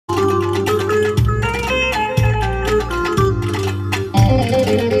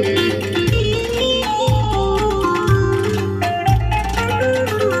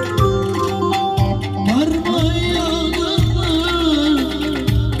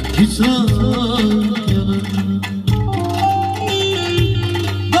Kütahyanın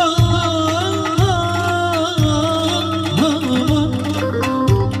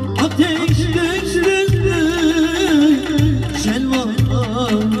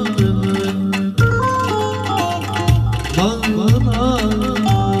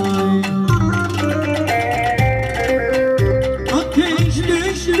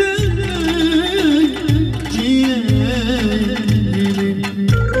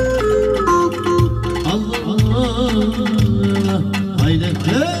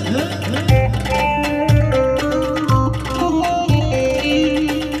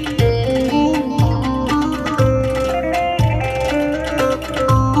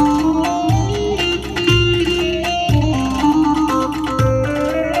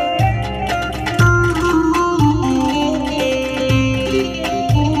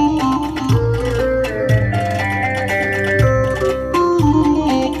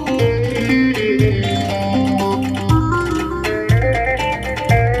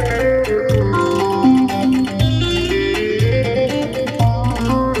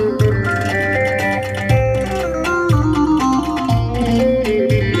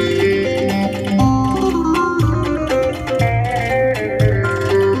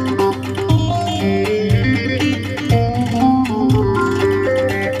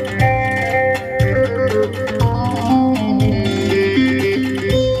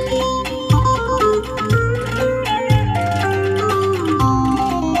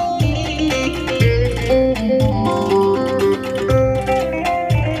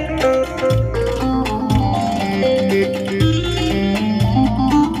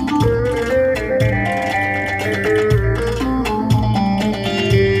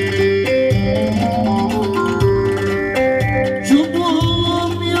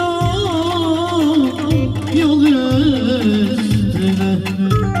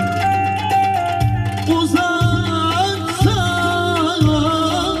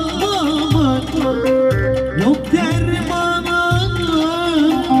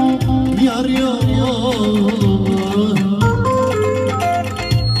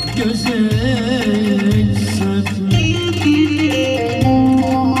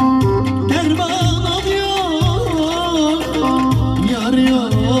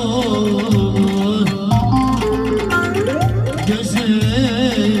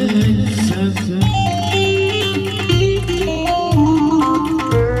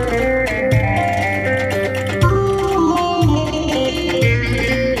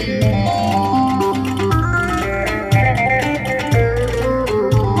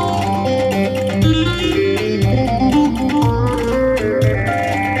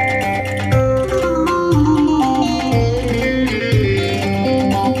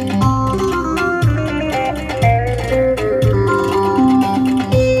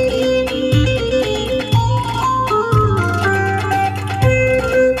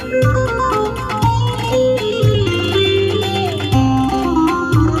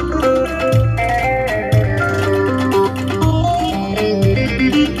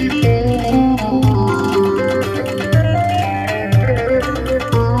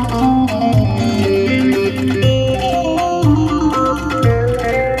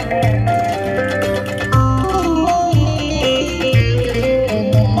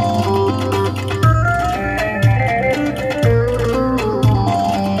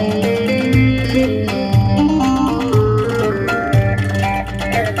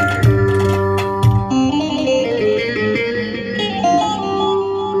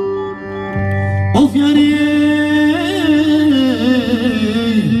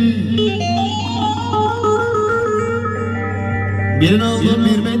Birini aldım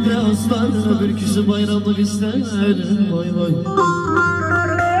 1 metre aslan, öbürküsü bayramlık ister. Vay vay.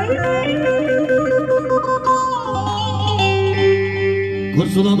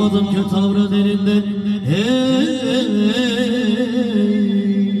 Kurtulamadım Kütahya'nın elinden. Hey, hey,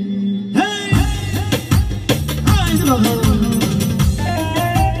 hey. Haydi bakalım.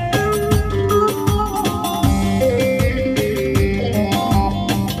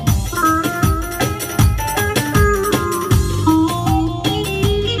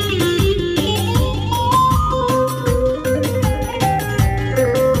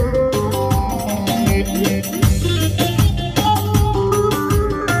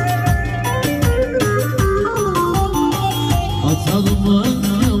 Atalımmı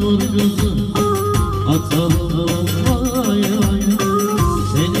Gavur kızı, Atalımmı ay ay.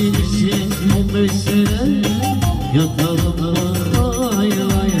 Senin için 15 sene yatalım ay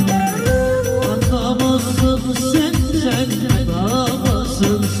ay. Atamazsın sen,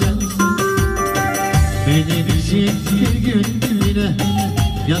 atamazsın sen. Benim için bir gün bile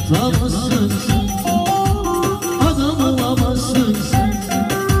yatamazsın, adam olamazsın,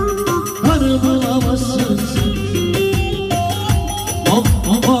 karı bulamazsın. Hop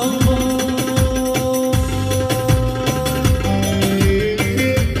hop hop.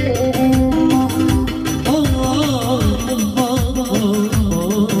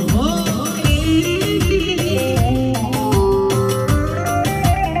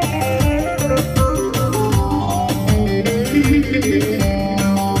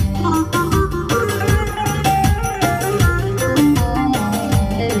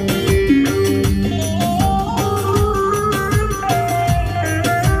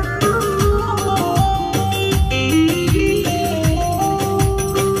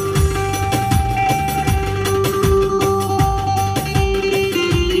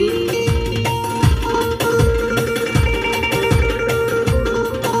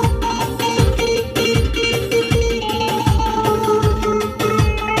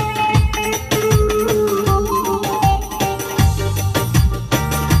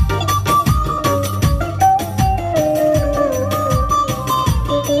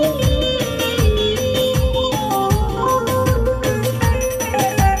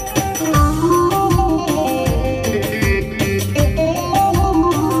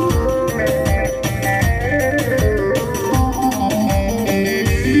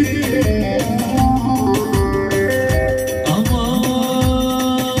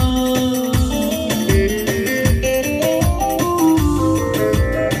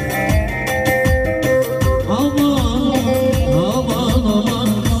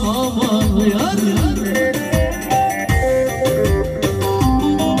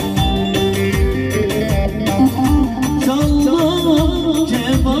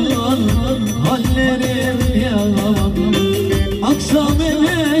 Akşam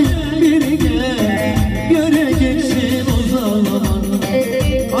eve bir gel, göreceksin o zaman.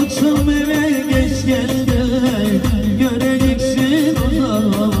 Akşam eve geç gel de, göreceksin o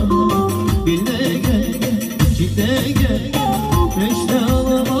zaman. Bir de gel, iki de gel, beşte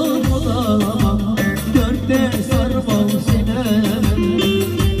alamam alamam, dörtte sarmam sinem,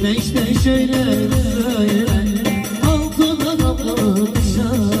 beşte şeyler söyle, altına kapı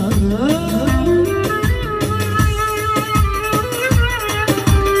dışarı.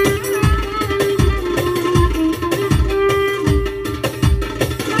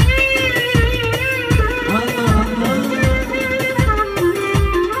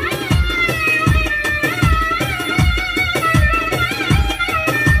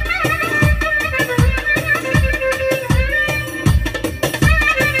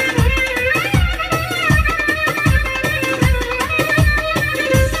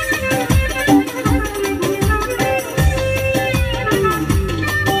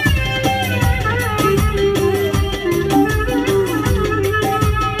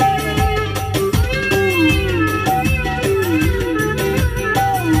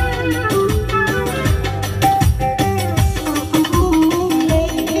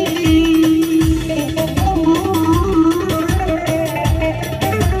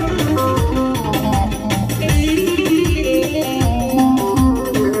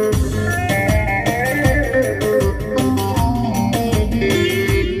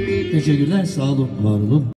 Teşekkürler, sağ olun, var olun.